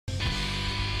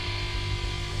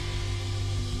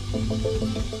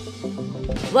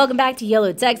Welcome back to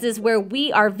YOLO, Texas, where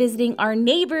we are visiting our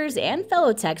neighbors and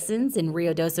fellow Texans in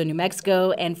Ruidoso, New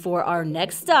Mexico. And for our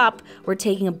next stop, we're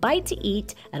taking a bite to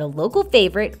eat at a local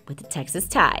favorite with the Texas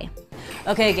tie.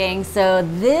 Okay, gang, so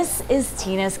this is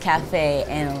Tina's Cafe,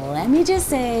 and let me just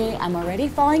say, I'm already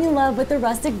falling in love with the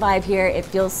rustic vibe here. It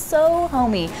feels so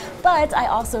homey, but I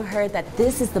also heard that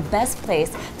this is the best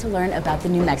place to learn about the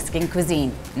New Mexican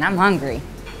cuisine, and I'm hungry.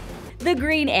 The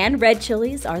green and red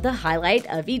chilies are the highlight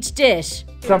of each dish.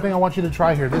 Something I want you to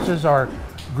try here. This is our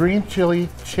green chili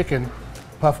chicken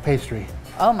puff pastry.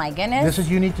 Oh my goodness. This is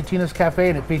unique to Tina's Cafe,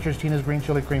 and it features Tina's green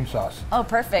chili cream sauce. Oh,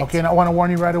 perfect. Okay, and I want to warn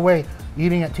you right away,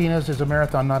 eating at Tina's is a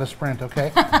marathon, not a sprint,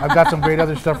 okay? I've got some great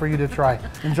other stuff for you to try.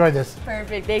 Enjoy this.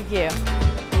 Perfect, thank you.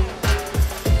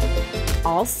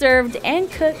 All served and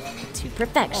cooked to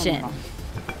perfection.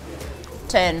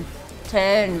 10.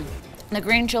 The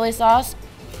green chili sauce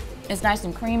is nice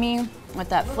and creamy with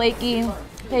that flaky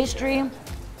pastry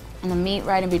and the meat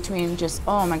right in between. Just,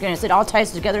 oh my goodness, it all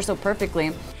ties together so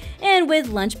perfectly. And with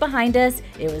lunch behind us,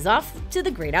 it was off to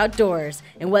the great outdoors.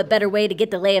 And what better way to get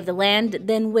the lay of the land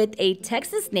than with a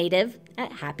Texas native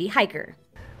at Happy Hiker.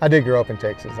 I did grow up in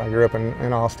Texas. I grew up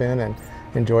in Austin and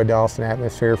enjoyed the Austin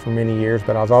atmosphere for many years,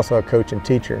 but I was also a coach and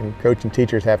teacher, and coach and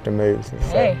teachers have to move. So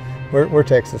hey. We're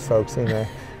Texas folks, and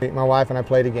my wife and I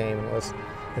played a game, and it was,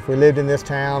 if we lived in this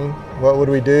town, what would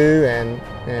we do,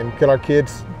 and could our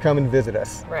kids come and visit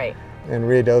us? Right. And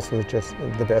Ruidoso was just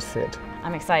the best fit.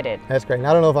 I'm excited. That's great. And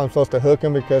I don't know if I'm supposed to hook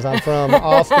them because I'm from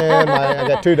Austin. I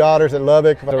got 2 daughters at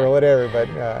Lubbock or whatever, but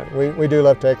we do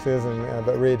love Texas,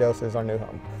 but Ruidoso is our new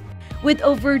home. With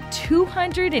over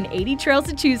 280 trails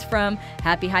to choose from,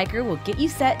 Happy Hiker will get you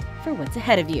set for what's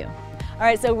ahead of you. All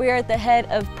right, so we're at the head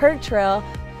of Perk Trail,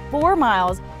 4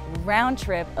 miles round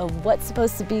trip of what's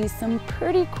supposed to be some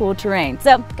pretty cool terrain.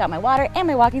 So, got my water and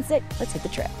my walking stick. Let's hit the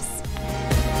trips.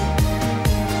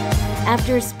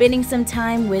 After spending some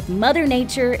time with Mother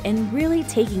Nature and really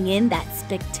taking in that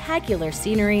spectacular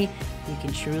scenery, you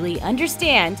can truly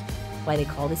understand why they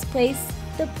call this place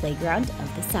the playground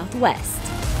of the Southwest.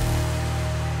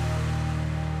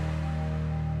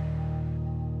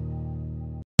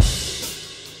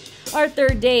 Our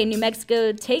third day in New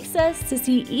Mexico takes us to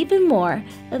see even more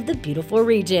of the beautiful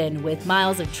region. With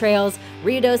miles of trails,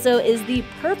 Ruidoso is the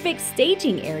perfect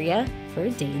staging area for a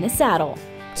day in the saddle.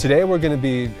 Today we're going to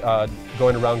be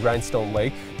going around Grindstone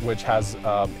Lake, which has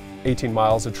 18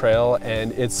 miles of trail,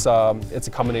 and it's a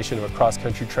combination of a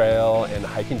cross-country trail and a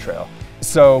hiking trail.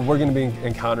 So we're going to be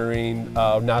encountering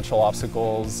natural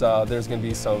obstacles. There's going to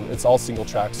be it's all single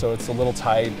track, so it's a little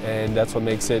tight, and that's what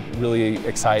makes it really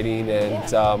exciting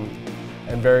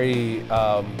and very,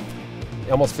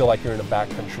 you almost feel like you're in a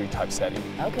backcountry type setting.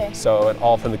 Okay. So and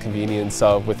all from the convenience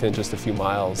of within just a few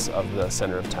miles of the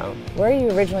center of town. Where are you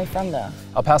originally from though?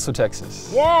 El Paso,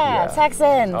 Texas. Yeah.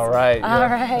 Texans. All right. All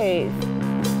right.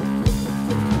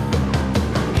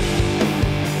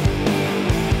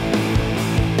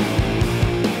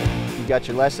 You got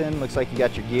your lesson, looks like you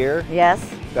got your gear.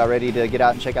 Yes. About ready to get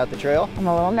out and check out the trail? I'm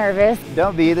a little nervous.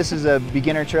 Don't be, this is a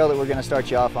beginner trail that we're going to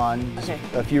start you off on. Okay.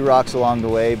 A few rocks along the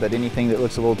way, but anything that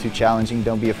looks a little too challenging,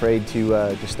 don't be afraid to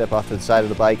just step off to the side of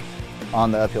the bike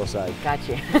on the uphill side.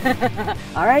 Gotcha.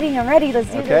 Alrighty, I'm ready,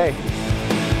 let's do Okay. this.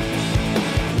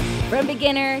 From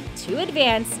beginner to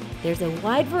advanced, there's a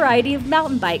wide variety of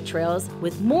mountain bike trails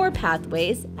with more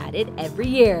pathways added every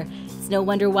year. It's no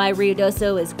wonder why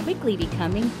Ruidoso is quickly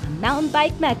becoming a mountain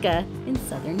bike mecca in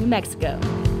southern New Mexico.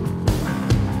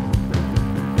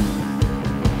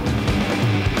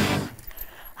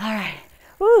 All right,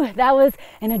 woo, that was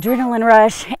an adrenaline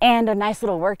rush and a nice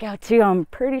little workout too. I'm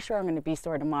pretty sure I'm gonna be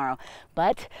sore tomorrow,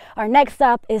 but our next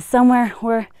stop is somewhere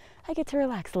where I get to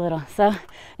relax a little. So I'm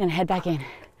gonna head back in.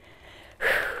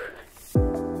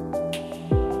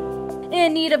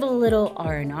 In need of a little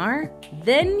R&R?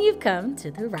 Then you've come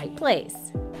to the right place.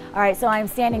 All right, so I'm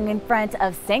standing in front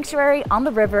of Sanctuary on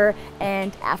the river,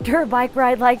 and after a bike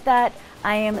ride like that,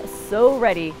 I am so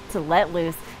ready to let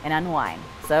loose and unwind.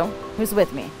 So, who's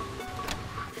with me?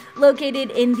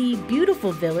 Located in the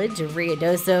beautiful village of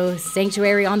Ruidoso,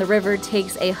 Sanctuary on the River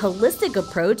takes a holistic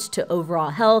approach to overall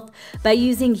health by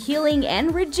using healing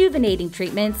and rejuvenating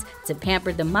treatments to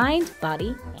pamper the mind,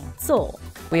 body, and soul.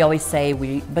 We always say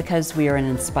because we are an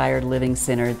inspired living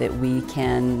center that we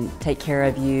can take care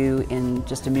of you in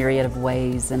just a myriad of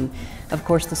ways. And of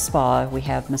course the spa, we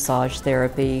have massage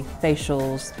therapy,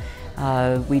 facials,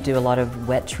 we do a lot of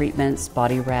wet treatments,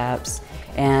 body wraps,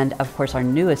 and of course our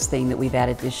newest thing that we've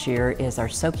added this year is our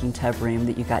soaking tub room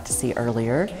that you got to see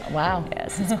earlier. Wow.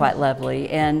 Yes, it's quite lovely.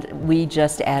 And we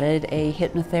just added a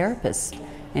hypnotherapist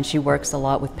and she works a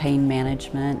lot with pain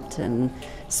management and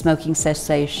smoking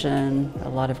cessation, a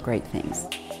lot of great things.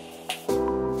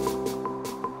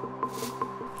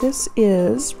 This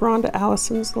is Rhonda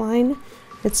Allison's line.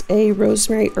 It's a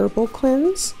rosemary herbal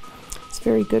cleanse. It's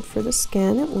very good for the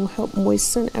skin. It will help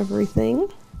moisten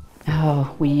everything.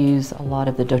 Oh, we use a lot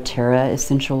of the doTERRA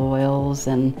essential oils,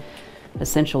 and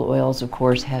essential oils, of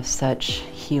course, have such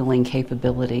healing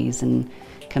capabilities, and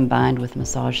combined with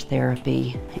massage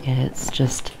therapy, it's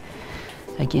just,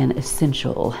 again,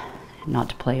 essential. Not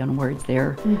to play on words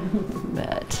there,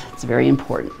 but it's very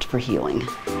important for healing.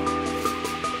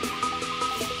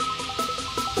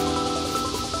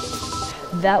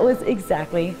 That was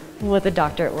exactly what the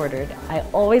doctor ordered. I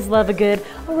always love a good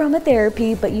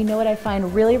aromatherapy, but you know what I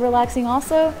find really relaxing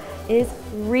also is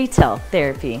retail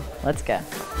therapy. Let's go.